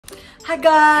Hi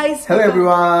guys! Hello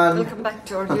everyone! Welcome back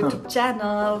to our YouTube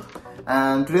channel.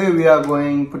 And today we are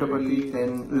going Puttaparthi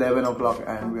in 11 o'clock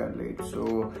and we are late.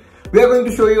 So we are going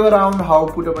to show you around how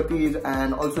Puttaparthi is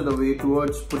and also the way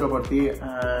towards Puttaparthi.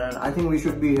 And I think we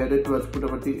should be headed towards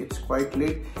Puttaparthi. It's quite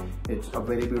late. It's a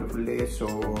very beautiful day. So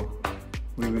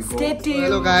we will go. Stay tuned.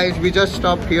 Hello guys, we just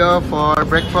stopped here for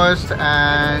breakfast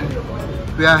and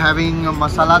we are having a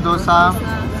masala dosa.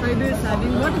 Friday is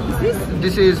having what is this?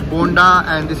 This is bonda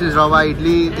and this is rava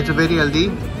idli. It's very healthy.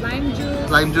 Lime juice.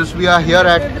 Lime juice. We are here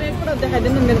at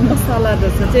masala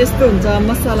dosa. Taste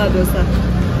masala dosa.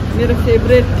 My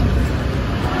favorite.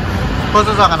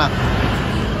 कस्तो छ खाना?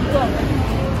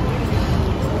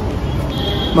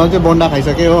 मैले चाहिँ बोन्डा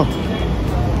खाइसकेँ हो.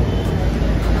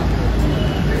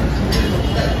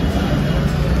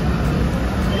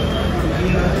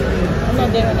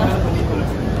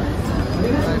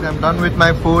 I'm done with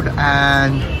my food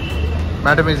and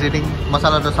madam is eating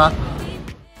masala dosa.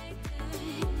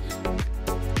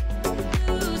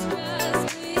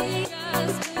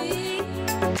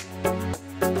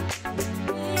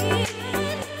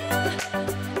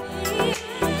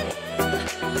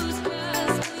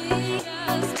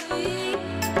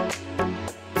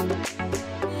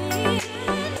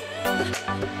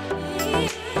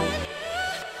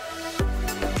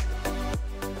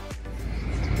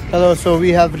 Hello, so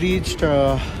we have reached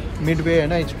midway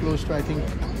and it's close to I think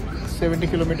 70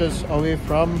 kilometers away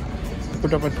from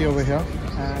Puttaparthi over here,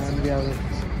 and we have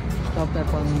stopped at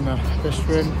one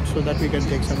restaurant so that we can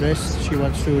take some rest. She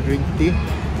wants to drink tea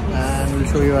and we'll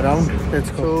show you around.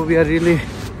 Let's go. So we are really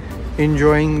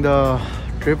enjoying the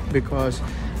trip because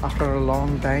after a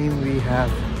long time we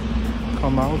have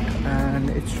come out and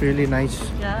it's really nice.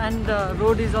 Yeah, and the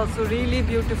road is also really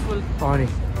beautiful. Sorry.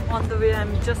 On the way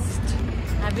I'm just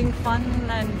having fun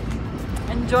and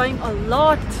enjoying a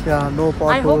lot. Yeah, no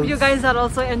potholes. I hope you guys are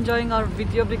also enjoying our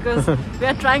video because we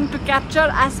are trying to capture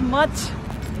as much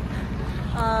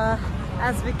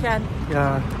as we can.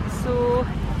 Yeah. So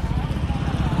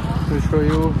we'll show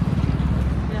you.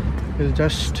 Yeah. We'll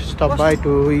just stop by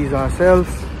to ease ourselves.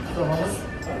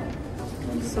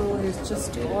 So he's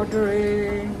just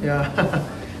ordering. Yeah.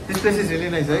 This place is really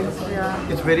nice, right? Yeah.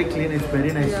 It's very clean, it's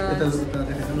very nice. Yeah.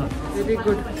 Very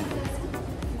good.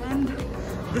 And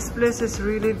this place is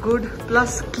really good,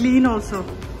 plus clean also.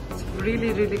 It's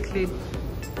really clean.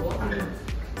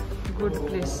 Good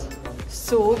place.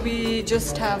 So we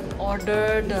just have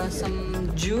ordered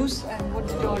some juice. And what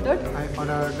did you order? I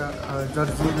ordered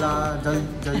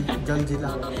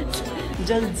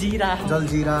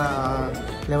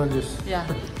Jaljeera lemon juice. Yeah.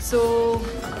 So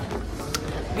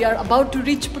we are about to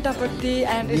reach Puttaparthi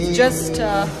and it's just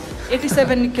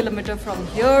 87 kilometers from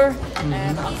here.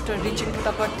 And after reaching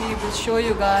Puttaparthi, we'll show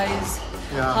you guys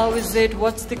how is it,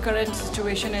 what's the current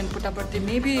situation in Puttaparthi.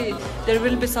 Maybe there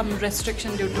will be some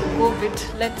restriction due to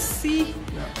COVID. Let's see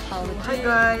how it is. Hi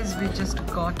guys, we just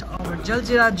got our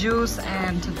Jaljeera juice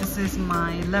and this is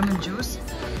my lemon juice.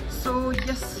 So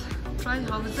yes, try,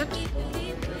 how is it?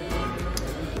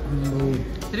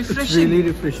 Refreshing. It's really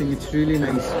refreshing. It's really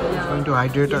nice. Yeah. We're going to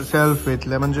hydrate ourselves with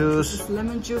lemon juice. This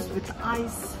lemon juice with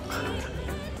ice.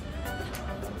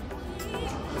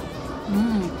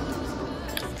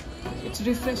 It's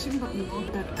refreshing but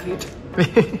not that great.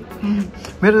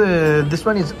 This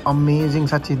one is amazing.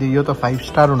 Sachi, yo to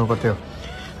 5-star hunu parthyo.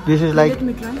 This is like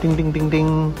ting ting ting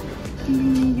ting.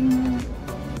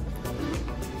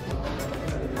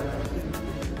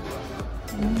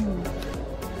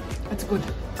 It's good.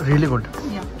 Really good.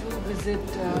 Yeah. To visit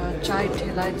Chai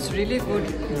Thela, it's really good.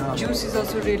 Yeah. Juice is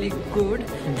also really good.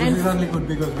 Juice is only good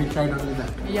because we tried only that.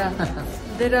 Yeah.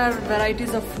 There are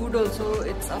varieties of food also.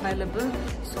 It's available.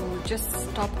 So just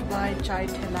stopped by Chai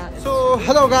Thela. So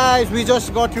hello guys, we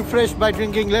just got refreshed by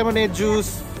drinking lemonade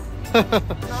juice. Now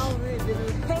we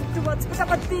will head towards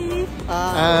Puttaparthi.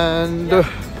 And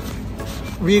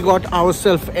we got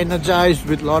ourselves energized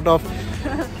with lot of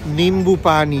nimbu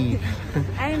pani.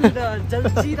 And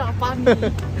Jaljeera pani.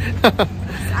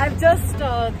 I've just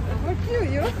what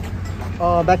you?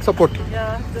 Back support.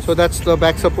 Yeah. So that's the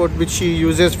back support which she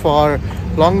uses for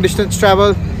long distance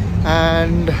travel,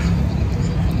 and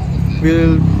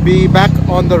we'll be back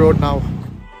on the road now.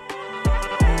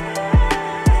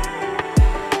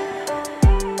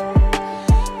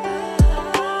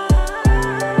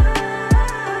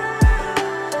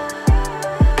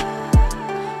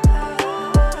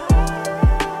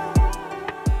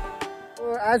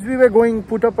 As we were going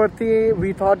Puttaparthi,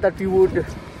 we thought that we would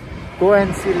go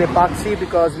and see Lepakshi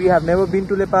because we have never been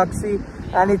to Lepakshi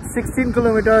and it's 16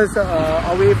 kilometers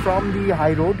away from the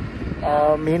high road.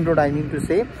 main road, I mean to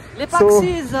say.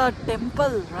 Lepakshi is a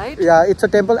temple, right? Yeah, it's a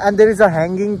temple, and there is a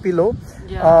hanging pillow.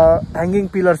 Yeah. Hanging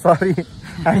pillar, sorry.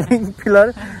 Hanging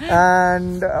pillar,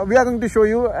 and we are going to show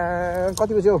you.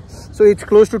 So it's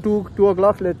close to 2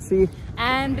 o'clock. Let's see.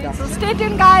 And so stay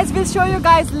tuned, guys. We'll show you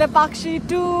guys Lepakshi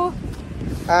too.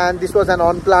 And this was an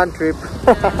unplanned trip.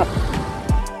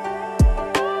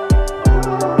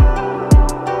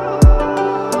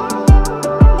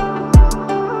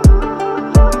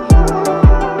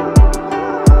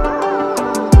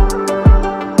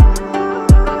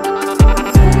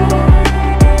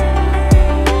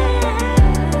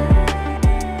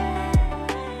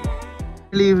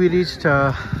 We reached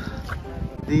the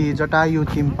Jatayu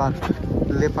theme park,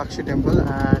 Lepakshi Temple,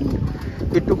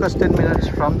 and it took us 10 minutes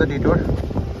from the detour.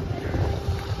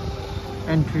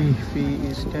 Entry fee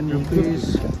is 10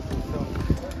 rupees.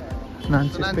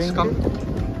 Nancy's paying.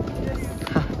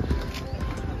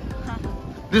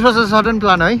 This was a sudden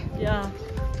plan, eh? Yeah.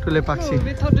 To Lepakshi. So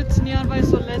we thought it's nearby,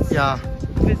 so let's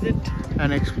visit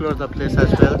and explore the place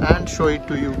as well and show it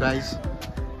to you guys.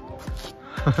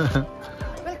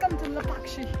 Welcome to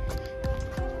Lepakshi.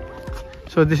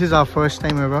 So this is our first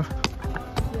time ever.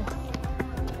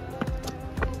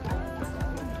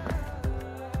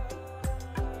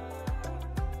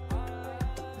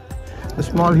 The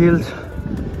small hills,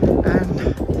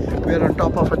 and we are on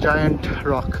top of a giant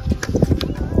rock.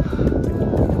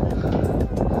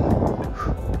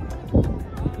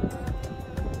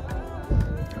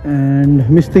 And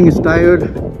Miss Thing is tired.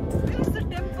 It's the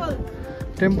temple.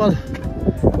 Temple.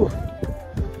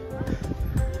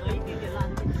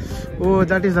 Oh,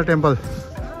 that is the temple.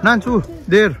 Nanchu,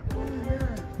 there.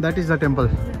 That is the temple.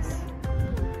 Yes.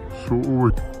 So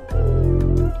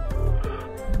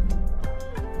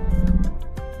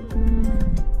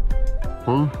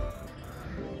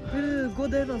We'll go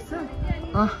there also.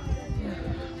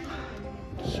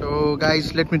 So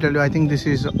guys, let me tell you, I think this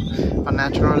is a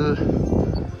natural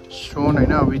stone, I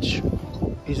know, which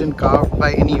isn't carved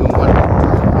by any human,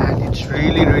 and it's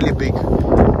really big.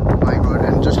 My god,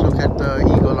 and just look at the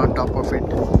eagle on top of it.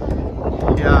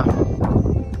 Yeah.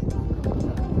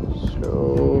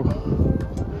 So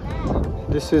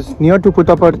this is near to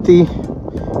Puttaparthi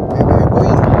where we are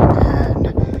going, and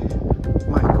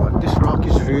my god, this rock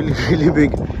is really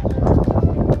big.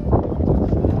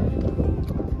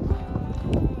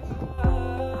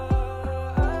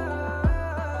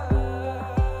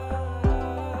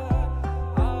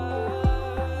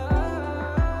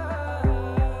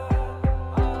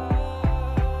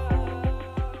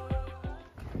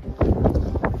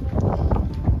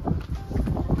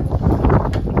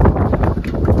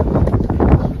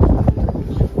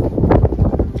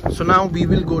 So now we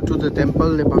will go to the temple,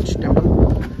 Lepakshi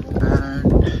Temple,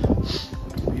 and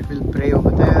we will pray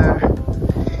over there.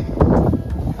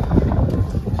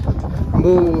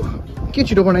 के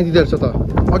छिटो बनाइदिँदै रहेछ त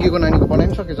अघिको नानीको बनाइ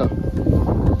पनि सकेछ.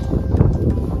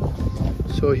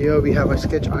 So here we have a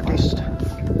sketch artist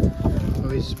who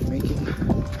is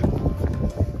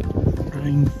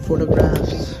drawing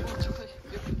photographs.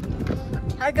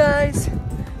 Hi guys.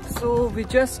 So we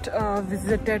just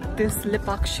visited this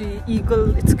Lepakshi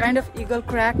eagle. It's kind of eagle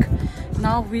crack.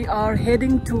 Now we are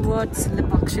heading towards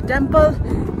Lepakshi Temple.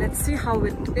 Let's see how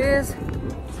it is.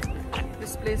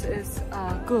 This place is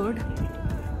good.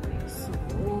 So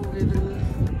we will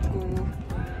go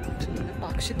to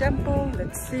Lepakshi Temple.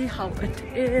 Let's see how it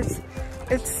is.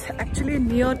 It's actually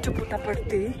near to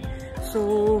Puttaparthi. So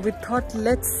we thought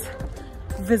let's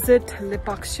visit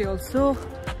Lepakshi also.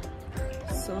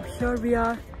 So here we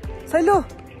are. Sailu,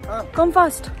 come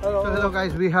fast. Hello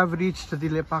guys, we have reached the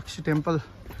Lepakshi Temple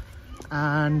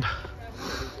and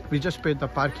we just paid the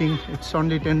parking. It's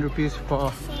only 10 rupees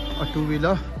for a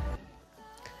two-wheeler.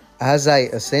 As I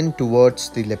ascend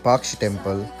towards the Lepakshi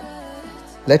Temple,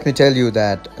 let me tell you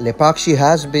that Lepakshi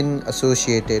has been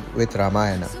associated with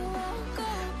Ramayana.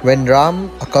 When Ram,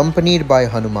 accompanied by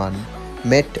Hanuman,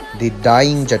 met the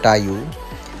dying Jatayu,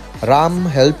 Ram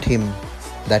helped him,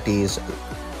 that is,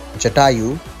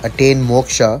 Jatayu, attain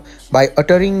moksha by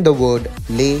uttering the word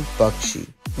Lepakshi,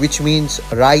 which means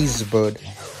rise bird.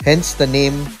 Hence the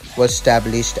name was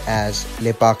established as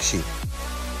Lepakshi.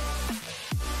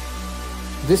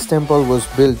 This temple was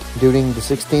built during the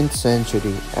 16th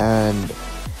century and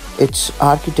its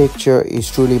architecture is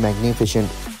truly magnificent.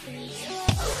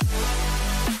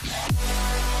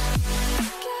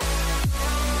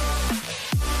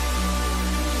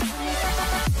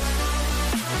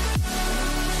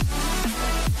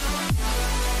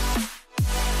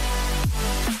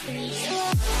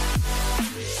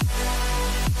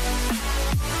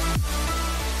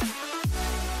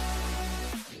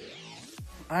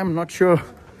 I'm not sure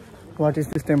what is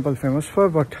this temple famous for,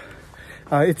 but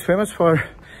it's famous for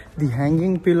the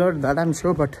hanging pillar, that I'm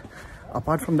sure, but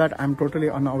apart from that I'm totally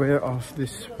unaware of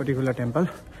this particular temple.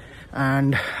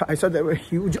 And I saw there were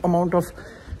huge amount of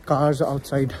cars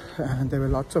outside, and there were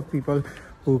lots of people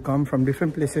who come from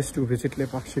different places to visit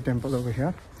Lepakshi Temple over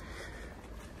here.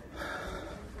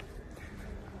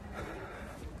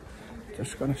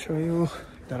 Just gonna show you,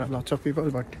 there are lots of people,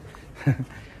 but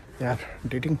they are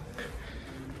dating.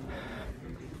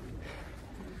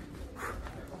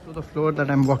 So the floor that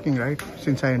I'm walking, right,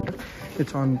 since I entered,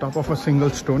 it's on top of a single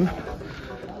stone.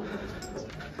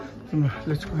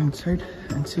 Let's go inside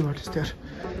and see what is there.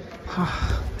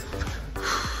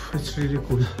 It's really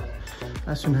cool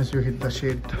as soon as you hit the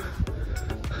shade.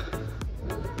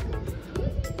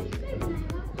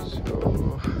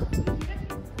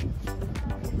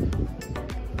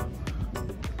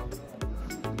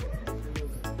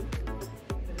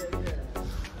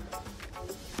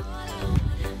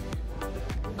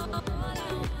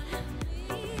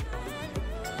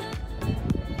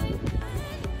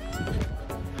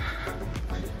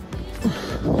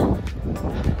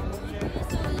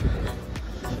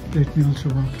 So let me also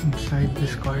walk inside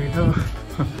this corridor.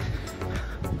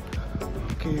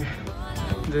 Okay,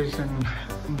 there is an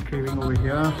engraving over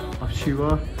here of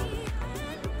Shiva.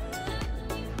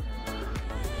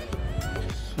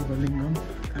 Shiva Lingam,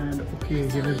 and okay,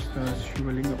 here is the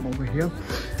Shiva Lingam over here.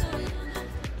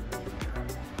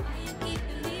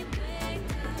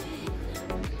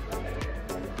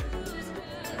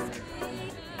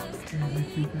 Okay,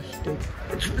 let me just take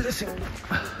its blessing.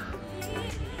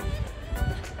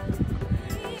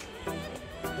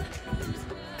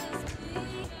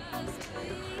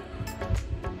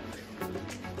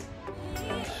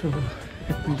 So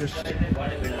let me just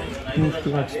move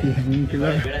towards the hanging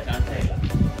pillar.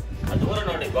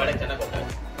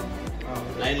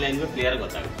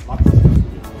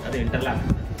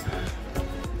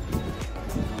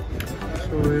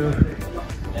 So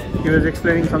he was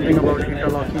explaining something about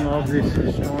interlocking of these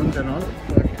stones and all,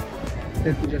 but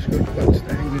let me just go towards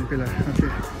the hanging pillar. Okay,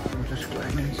 I'll just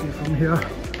climb and see from here.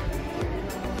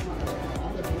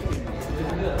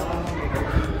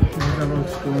 These are all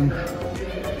stone.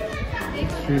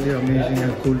 It's really amazing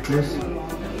and cool place.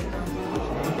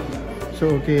 So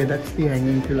okay, that's the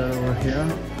hanging pillar over here.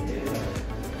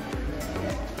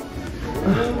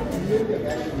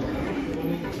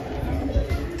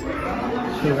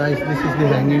 So guys, this is the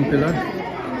hanging pillar.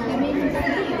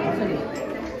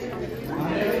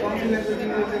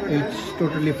 It's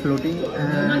totally floating,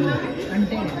 and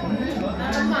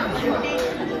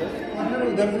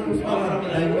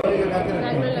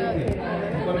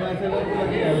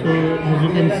so as you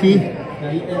can see,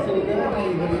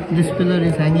 this pillar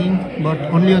is hanging, but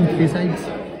only on 3 sides.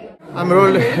 I'm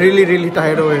really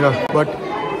tired over here, but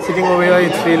sitting over here,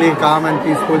 it's really calm and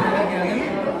peaceful.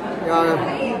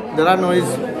 Yeah, there are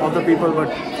noise of the people, but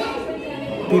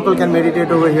people can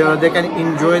meditate over here. They can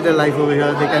enjoy their life over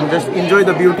here. They can just enjoy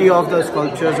the beauty of the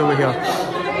sculptures over here.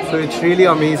 So it's really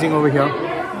amazing over here.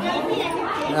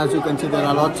 As you can see, there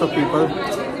are lots of people.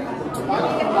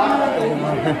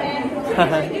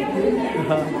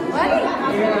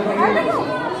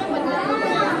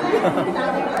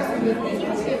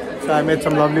 So I met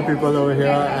some lovely people over here,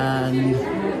 and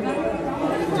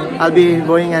I'll be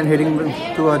going and heading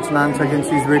towards Nan's again.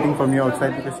 She's waiting for me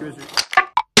outside because she was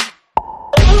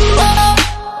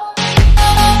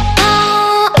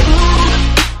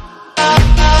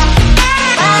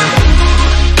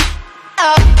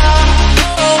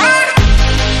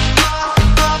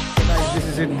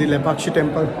the Lepakshi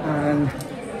Temple, and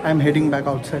I'm heading back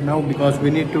outside now because we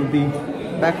need to be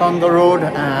back on the road,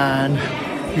 and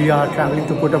we are traveling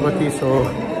to Puttaparthi, so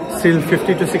still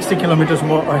 50 to 60 kilometers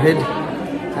more ahead,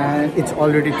 and it's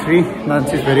already 3.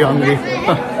 Nancy is very hungry.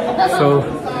 So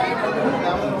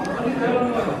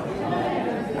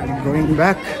I'm going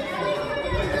back.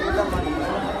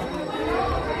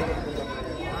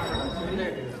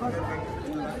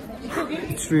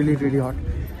 It's really hot.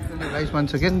 Guys,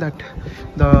 once again, that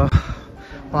the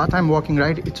path I'm walking,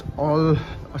 right, it's all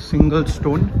a single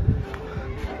stone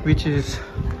which is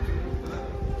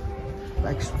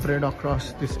like spread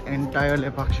across this entire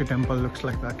Lepakshi temple. Looks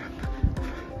like that.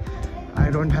 I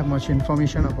don't have much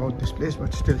information about this place,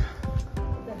 but still,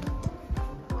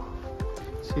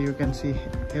 see, you can see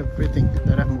everything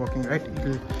that I'm walking, right,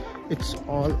 it's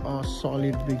all a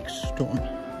solid big stone.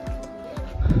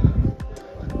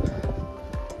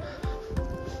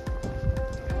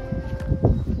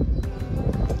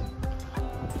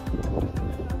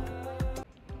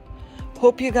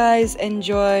 Hope you guys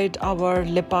enjoyed our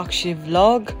Lepakshi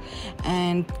vlog,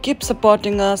 and keep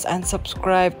supporting us and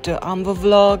subscribe to Amba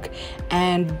vlog,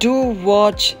 and do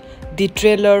watch the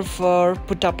trailer for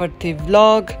Puttaparthi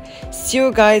vlog. See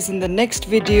you guys in the next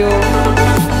video.